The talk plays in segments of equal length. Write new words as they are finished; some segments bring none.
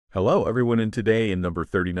Hello everyone, and today in number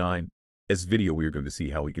 39, this video we are going to see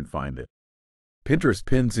how we can find the Pinterest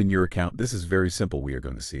pins in your account. This is very simple. We are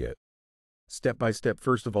going to see it step by step.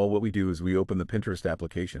 First of all, what we do is we open the Pinterest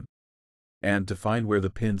application, and to find where the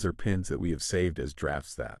pins are pins that we have saved as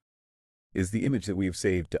drafts, that is the image that we have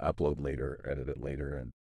saved to upload later, edit it later,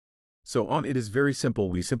 and so on. It is very simple.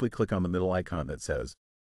 We simply click on the middle icon that says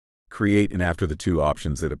create, and after the two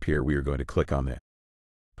options that appear, we are going to click on the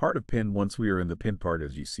part of pin. Once we are in the pin part,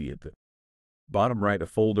 as you see at the bottom right, a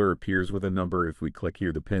folder appears with a number. If we click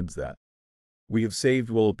here, the pins that we have saved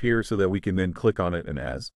will appear so that we can then click on it, and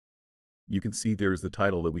as you can see, there's the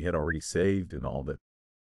title that we had already saved and all the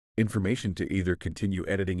information to either continue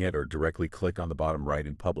editing it or directly click on the bottom right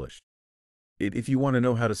and publish it. If you want to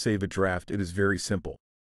know how to save a draft, it is very simple.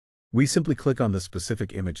 We simply click on the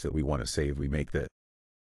specific image that we want to save. We make the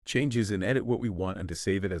changes and edit what we want, and to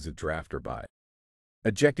save it as a draft or by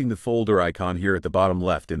ejecting the folder icon here at the bottom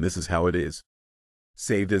left, and this is how it is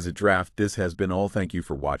saved as a draft. This has been all. Thank you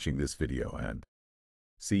for watching this video, and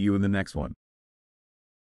see you in the next one.